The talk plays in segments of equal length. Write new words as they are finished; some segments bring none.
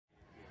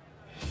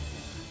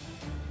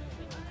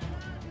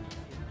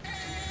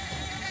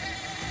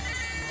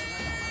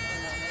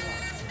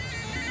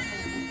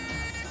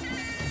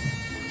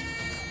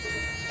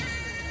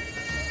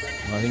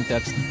I think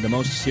that's the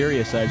most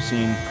serious I've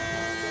seen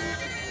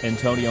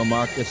Antonio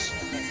Marcos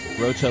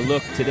Rocha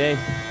look today.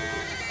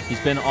 He's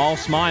been all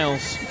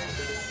smiles.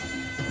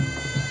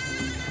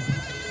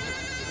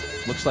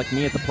 Looks like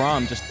me at the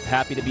prom, just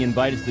happy to be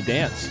invited to the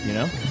dance, you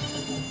know?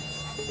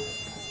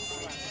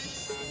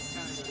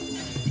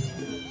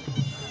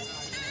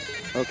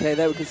 Okay,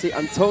 there we can see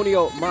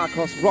Antonio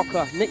Marcos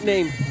Rocha,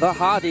 nicknamed The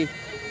Hardy.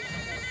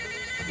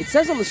 It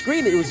says on the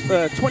screen that he was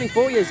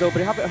 24 years old,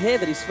 but I have it here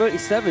that he's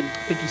 37. I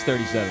think he's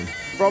 37.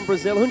 From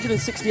Brazil,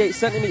 168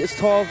 centimeters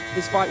tall.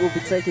 This fight will be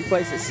taking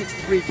place at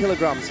 63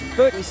 kilograms.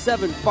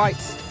 37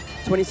 fights,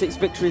 26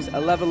 victories,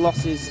 11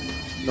 losses,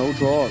 no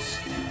draws.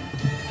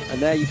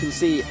 And there you can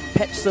see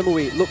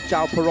Petch-Samui Luk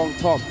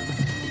Jaoporongtom,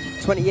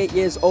 28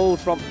 years old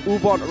from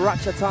Ubon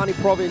Ratchathani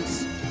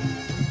province.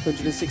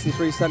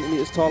 163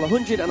 centimeters tall,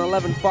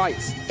 111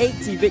 fights,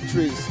 80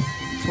 victories,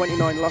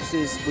 29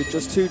 losses with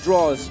just 2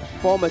 draws.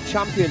 Former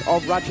champion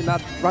of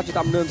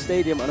Rajadamnern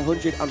Stadium and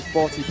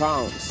 140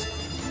 pounds.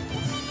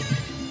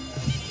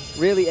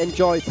 Really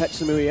enjoy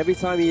Petch-Samui every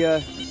time he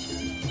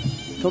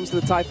comes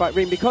to the Thai fight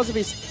ring because of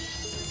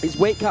his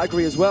weight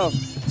category as well.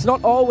 It's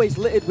not always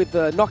littered with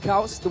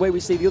knockouts the way we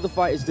see the other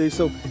fighters do,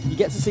 so you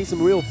get to see some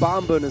real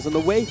barn burners, and the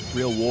way...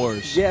 Real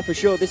wars. Yeah, for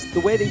sure.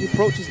 The way that he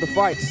approaches the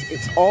fights,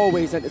 it's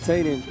always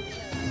entertaining.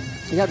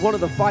 He had one of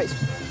the fights,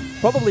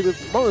 probably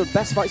one of the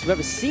best fights we've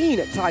ever seen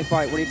at Thai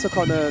Fight when he took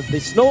on the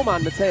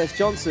snowman, Matthias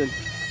Johnson.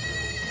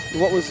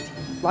 What was,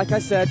 like I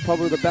said,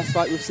 probably the best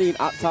fight we've seen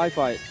at Thai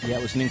Fight. Yeah,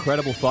 it was an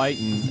incredible fight,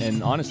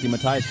 and honestly,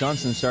 Matthias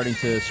Johnson is starting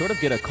to sort of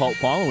get a cult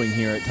following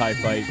here at Thai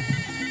Fight.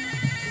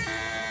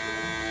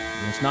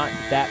 It's not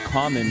that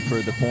common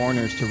for the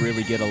foreigners to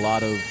really get a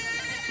lot of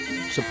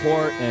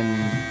support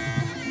and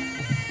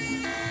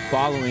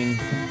following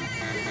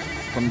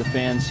from the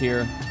fans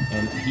here,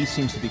 and he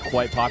seems to be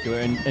quite popular,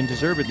 and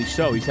deservedly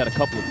so. He's had a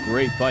couple of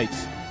great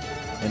fights,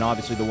 and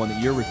obviously the one that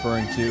you're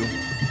referring to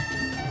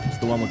is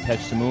the one with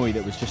Petch-Samui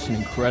that was just an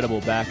incredible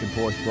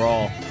back-and-forth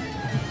brawl.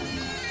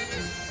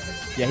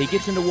 Yeah, he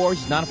gets into wars.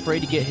 He's not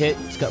afraid to get hit.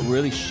 He's got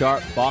really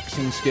sharp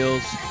boxing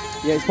skills.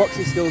 Yeah, his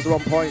boxing skills are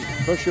on point,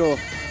 for sure.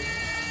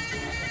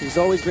 It's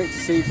always great to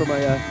see from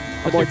a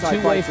But they're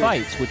two-way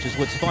fights, which is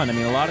what's fun. I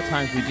mean, a lot of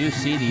times we do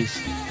see these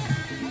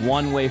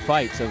one-way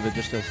fights of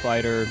just a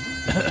fighter,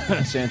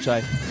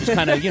 Sanchai, just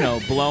kind of, you know,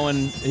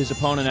 blowing his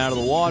opponent out of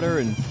the water,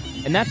 and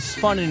that's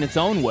fun in its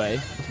own way.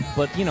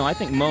 But, you know, I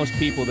think most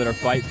people that are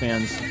fight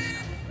fans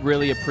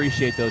really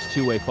appreciate those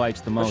two-way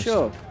fights the most. For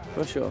sure,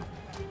 for sure.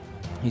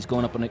 He's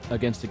going up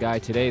against a guy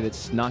today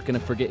that's not going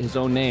to forget his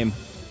own name.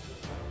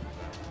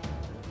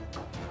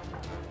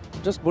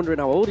 Just wondering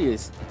how old he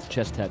is. It's a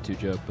chest tattoo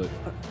joke, but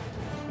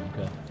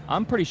okay.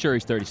 I'm pretty sure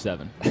he's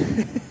 37.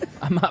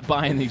 I'm not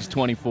buying these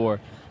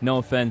 24. No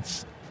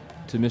offense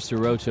to Mr.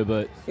 Rocha,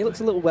 but he looks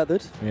a little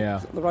weathered. Yeah.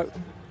 Is that the right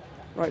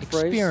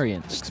phrase?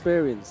 Experienced.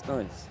 Experienced,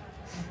 nice.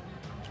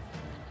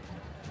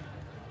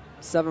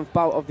 7th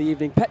bout of the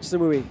evening.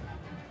 Petch-Samui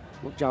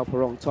Luk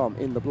Jaoporongtom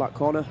in the black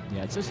corner.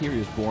 Yeah, it says here he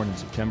was born in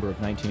September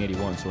of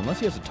 1981, so unless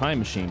he has a time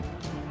machine,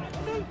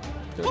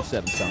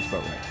 37 sounds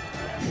about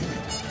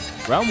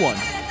right. Round 1.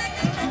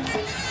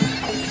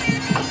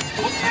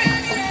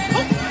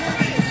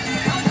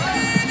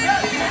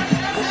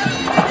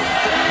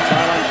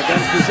 Thailand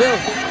against Brazil.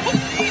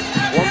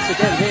 Once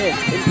again here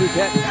in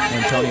Phuket.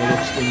 Antonio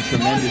looks in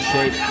tremendous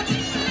shape.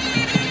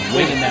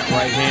 Winging that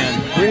right hand.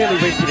 Really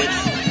wicked it.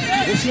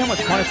 We'll see how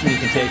much punishment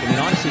he can take. I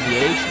mean, honestly, the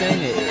age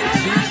thing, it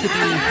seems to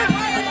be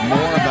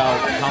more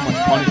about how much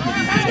punishment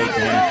you can take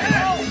than anything.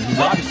 I mean,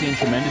 he's obviously in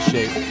tremendous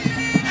shape.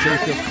 I'm sure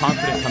he feels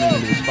confident coming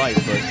into this fight,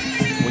 but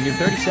when you're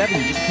 37,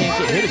 you just can't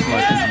get hit as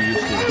much as you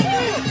used to.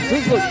 It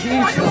does look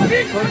huge though,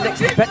 next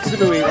to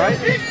Petch-Samui, right?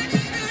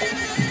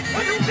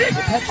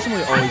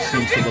 Petch-Samui always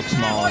seems to look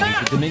small, and he's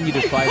a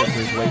diminutive fighter for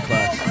his weight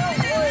class.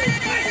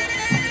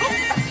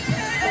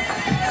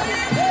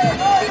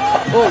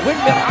 Oh,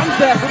 windmill hands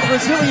there from the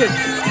Brazilian.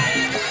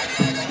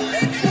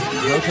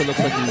 Rocha looks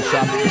like he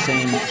shot at the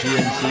same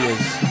GMC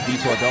as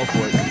Vitor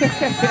Belfort.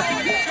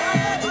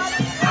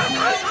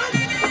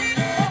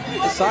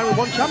 The Simon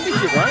won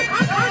championship, right?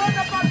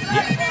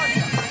 Yeah.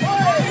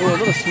 Oh,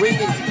 another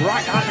swinging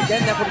right hand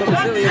again there from the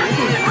Brazilian.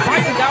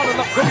 Fighting down on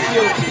the front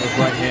shield. Those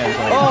right hands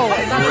are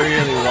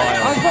really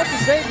wild. I was about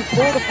to say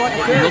before the fight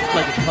It looked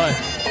like a cut,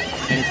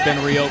 and it's been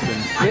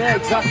reopened.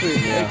 Yeah, exactly.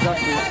 Yeah.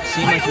 Exactly.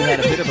 Seemed like he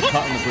had a bit of a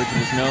cut on the bridge of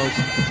his nose,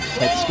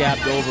 had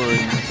scabbed over,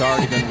 and it's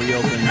already been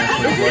reopened. That's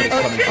where the blood is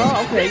coming from.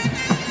 Oh, okay.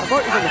 I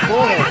thought it was on the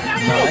forehead.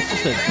 No, that's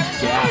just a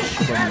gash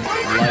from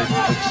life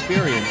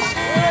experience.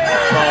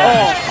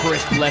 Oh,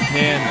 crisp left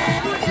hand.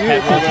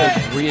 Had Rocha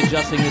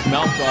readjusting his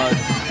mouth guard.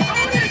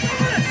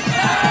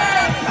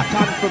 That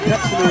time from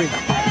Petch-Samui.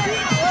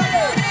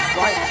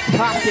 Right,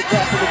 parked it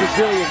there for the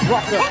Brazilian.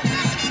 Rocha.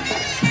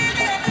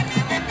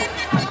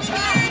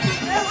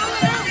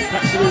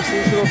 Petch-Samui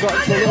seems to have got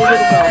into a little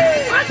rhythm now.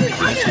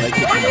 Nice leg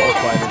kick from all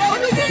fighters.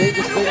 The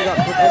biggest thing that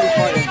from any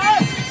fighter.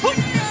 I think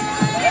he's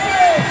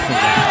going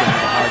to have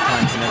a hard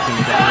time connecting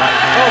with that right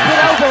hand. Oh,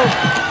 good elbow.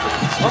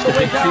 It's just a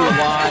bit too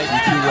wide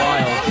and too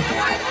wild.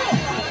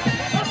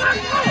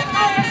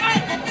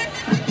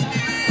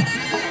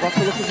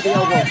 Rocha looking for the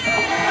elbow.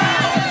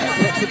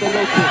 Connects with the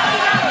low kick.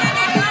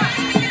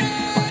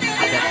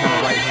 That kind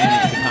of right hand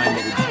is the kind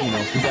that would,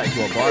 if we got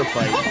into a bar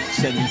fight,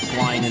 send you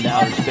flying into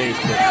outer space,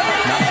 but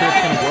not sure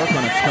it's going to work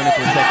on a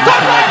clinical technique. Got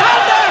the right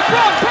hand there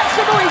from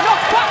Petch-Samui,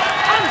 knocked back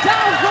and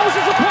down goes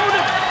his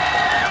opponent.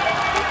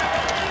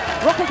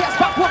 Rocha gets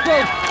back up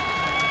though.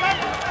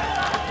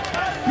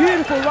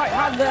 Beautiful right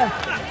hand there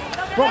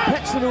from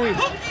Petch-Samui.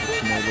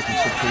 Petch-Samui looking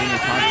supremely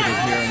confident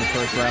here in the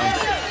first round.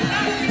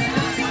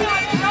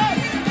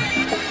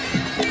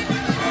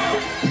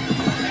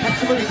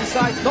 Petch-Samui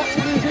decides not to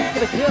move in for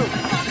the kill.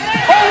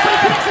 Oh, but he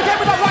connects again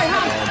with that right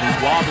hand. Oh, he's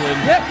wobbling.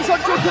 Yep, he's on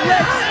good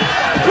legs.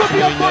 He could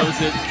be on knows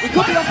it. He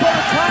could be on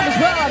bonus time as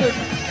well, Adam.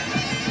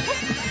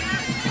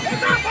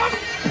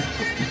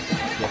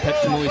 Yeah,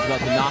 Petch-Samui's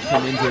about to knock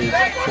him into his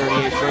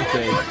 38th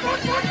birthday.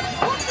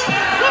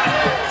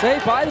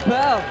 Saved by the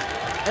bell.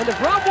 End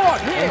of round one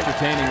here.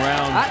 Entertaining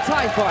round. At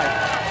Thai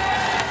Fight.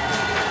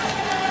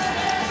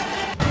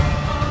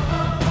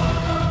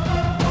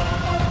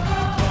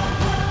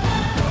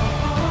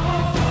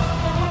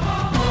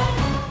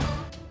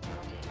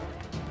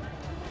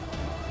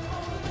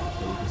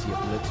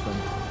 From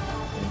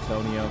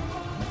Antonio,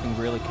 nothing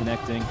really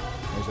connecting.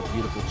 There's a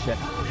beautiful check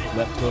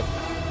left hook.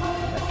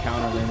 That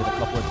counter landed a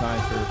couple of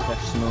times for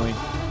Petch-Samui.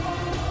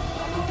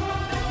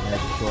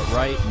 There's a short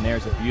right, and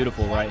there's a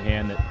beautiful right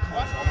hand that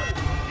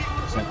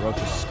sent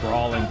Rocha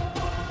sprawling.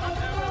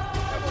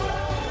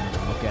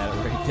 Look at it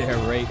right there,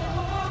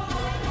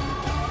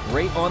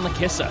 right on the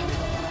kisser.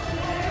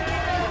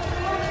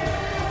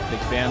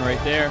 Big fan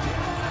right there.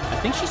 I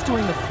think she's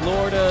doing the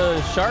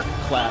Florida Shark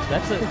clap.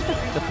 That's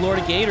the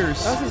Florida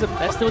Gators.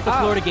 That's what the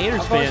Florida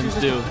Gators fans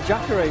do.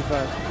 Jacare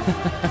fan.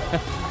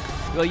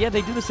 Well, yeah,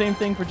 they do the same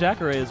thing for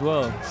Jacare as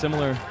well.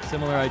 Similar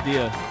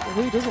idea.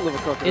 Who doesn't love a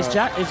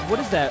crocodile? What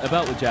is that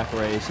about with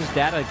Jacare? Is his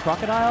dad a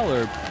crocodile,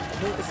 or? I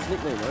think it's his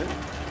nickname, right?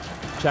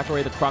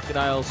 Jacare the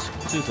Crocodile's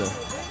Sousa.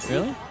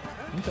 Really?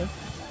 Okay.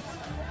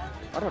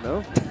 I don't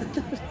know.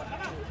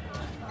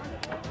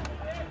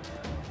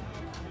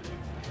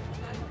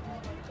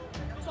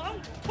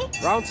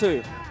 Round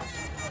two.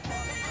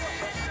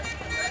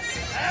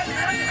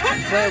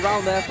 Play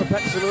around there for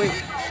Petch-Samui.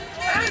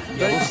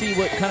 Yeah, we'll see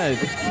what kind of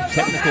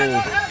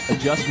technical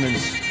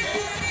adjustments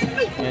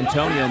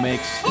Antonio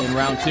makes in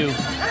round two.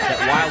 That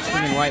wild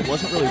swinging right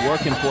wasn't really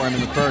working for him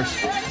in the first.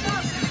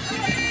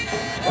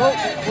 Oh,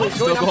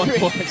 still going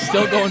for it.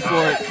 Still going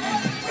for it.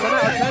 10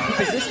 out of 10 for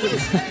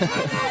persistence.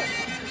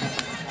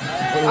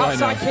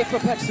 Outside kick for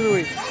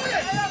Petch-Samui.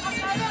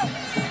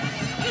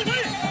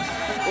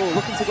 Oh,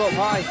 looking to go up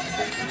high.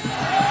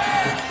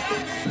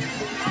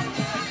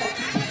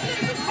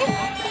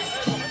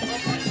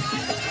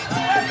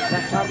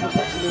 Left hand for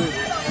Petch-Samui.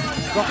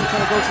 Rocha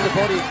trying to go to the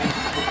body.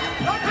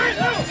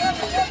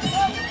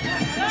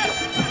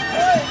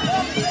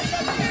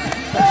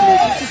 Petch-Samui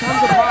keeps his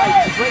hands up high.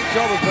 Does a great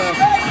job of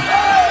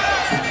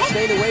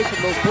staying away from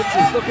those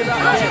punches. Look at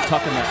that. Also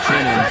tucking that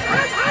chin in,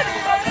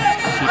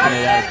 keeping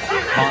it out of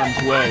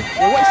harm's way.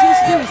 Yeah, what he seems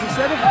to do is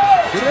instead of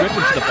good rip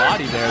into the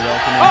body there,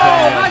 though. From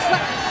Antonio. Nice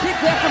left kick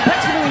there from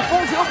Petch-Samui. He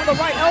folds it up with the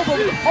right elbow.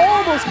 He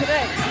almost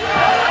connects.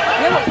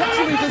 Yeah, what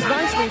Petch-Samui does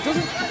nicely, he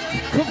doesn't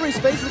cover his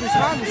face with his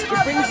hands. He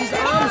brings his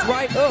arms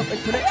right up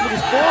and connects with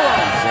his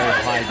forearms. Very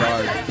high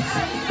guard.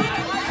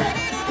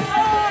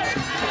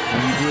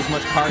 When you do as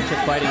much card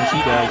check fighting as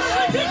he does,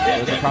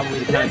 those are probably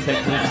the kind of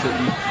techniques that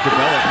you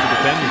develop to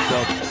defend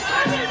yourself.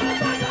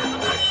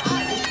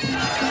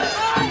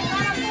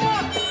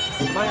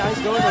 My eyes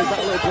going, or is that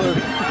a little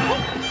blurry?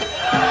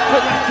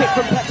 Good left kick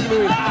from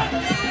Petch-Samui.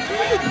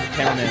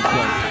 Cameraman's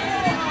going.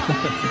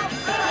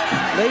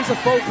 Laser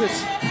focus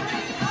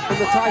from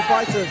the Thai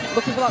fighter,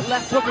 looking for that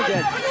left hook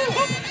again.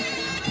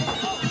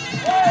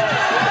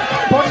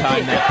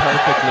 Timed that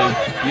perfectly.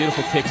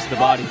 Beautiful kicks to the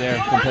body there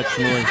from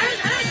Petch-Samui.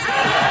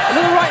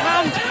 Another right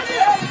hand.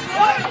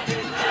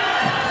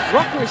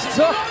 Rocha is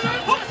tough.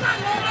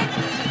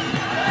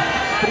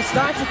 But he's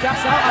starting to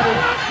gas out at him.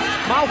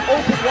 Mouth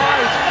open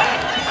wide.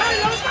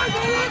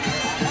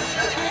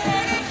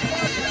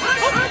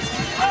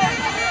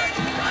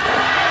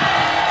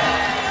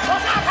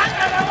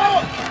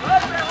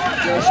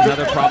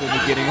 Another problem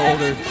with getting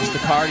older, just the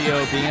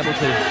cardio, being able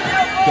to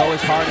go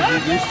as hard as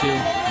we used to.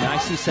 Now I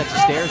see sets of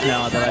stairs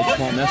now that I just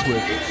won't mess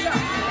with.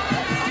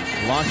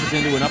 Launches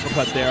into an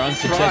uppercut there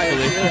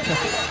unsuccessfully.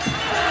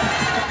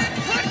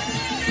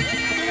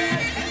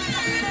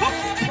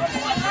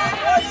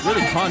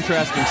 Really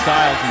contrasting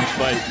styles in this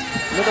fight.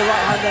 Another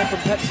right hand there from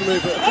Petch-Samui,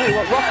 but I'll tell you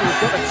what, Rocha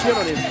has got a chin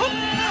on him.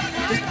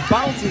 Just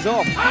bounces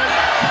off.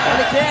 And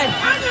again.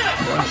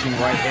 Punching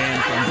right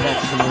hand from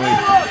Petch-Samui.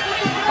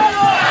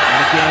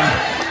 And again.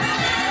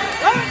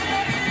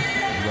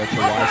 Rocha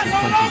wisely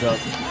punches up.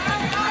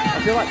 I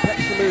feel like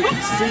Petch-Samui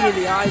can see in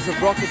the eyes of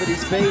Rocha that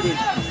he's fading.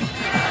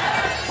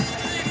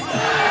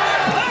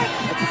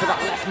 Looking for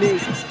that left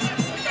knee.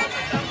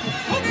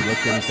 He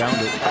looked and found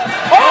it.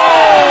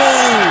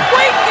 Oh!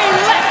 Swinging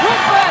left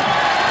hook there!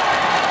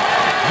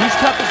 He's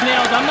tough as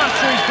nails. I'm not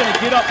sure he's going to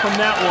get up from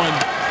that one.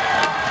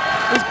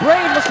 His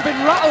brain must have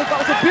been rattled. That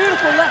was a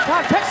beautiful left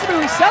hand.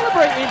 Petch-Samui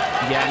celebrating.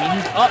 Yeah, I mean,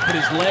 he's up, but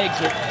his legs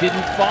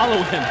didn't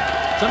follow him.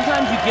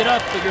 Sometimes you get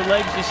up, but your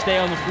legs just stay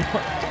on the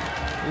floor,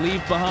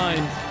 leave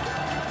behind.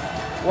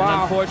 Wow.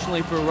 And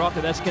unfortunately for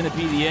Rocha, that's going to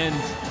be the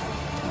end.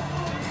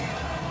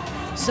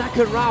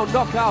 Second round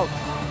knockout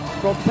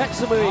from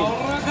Petch-Samui.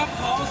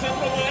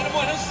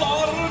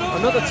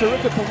 Another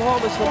terrific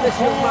performance from this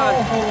young man.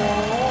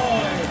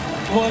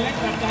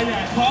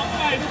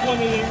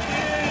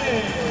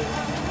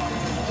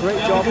 Great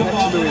job,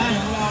 Petch-Samui.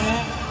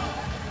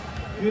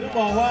 คือต้อง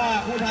บอกว่า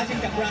ผู้ท้าชิง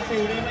จากบราซิ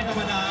ลนี่ไม่ธรร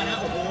มดานะ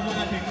โอ้โหม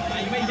าถึงใจ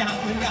ไม่ยั้ง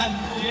เหมือนกัน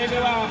เรียกได้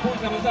ว่าพูด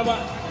กับมันซะว่า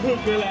พึ่ง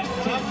เลยแหละ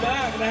ชิงม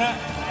ากนะฮะ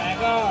แต่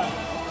ก็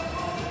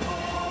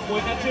มว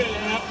ยน่าเชื่อเล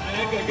ยนะครับน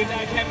ะเกิดขึ้นได้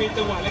แค่มี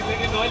จังหวะเล็ก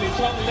ๆน้อยๆหรือ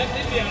ช่องเล็ก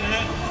นิดเดียวนะฮ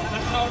ะถ้า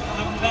เข้าท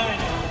ำได้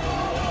เนี่ย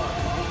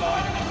ร้อย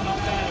นะครับน็อก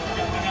ได้เหมือน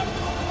กันนะครับ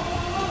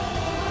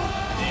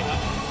นี่ครับ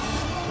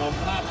ชม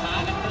ภาพช้า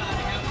กันได้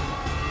นะครับ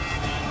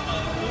โอ้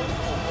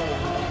โห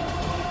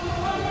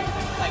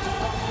ใส่ชุด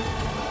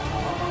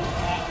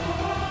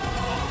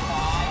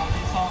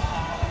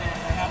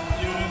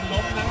ยืนล้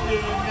มนั่งยื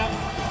นครับ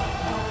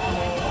โอ้โห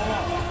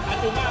อา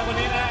จูมาคน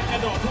นี้นะกระ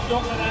โดดทุกย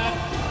กแล้วนะ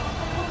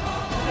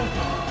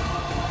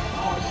โ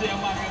อ้เชีย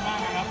ร์มากันมาก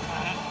เลยครับ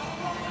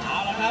เอา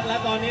ละครับและ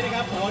ตอนนี้นะค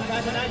รับผลกา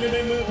รชนะอยู่ใน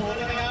มือผม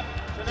นะครับ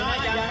ชนะ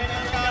อย่างเป็นท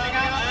าง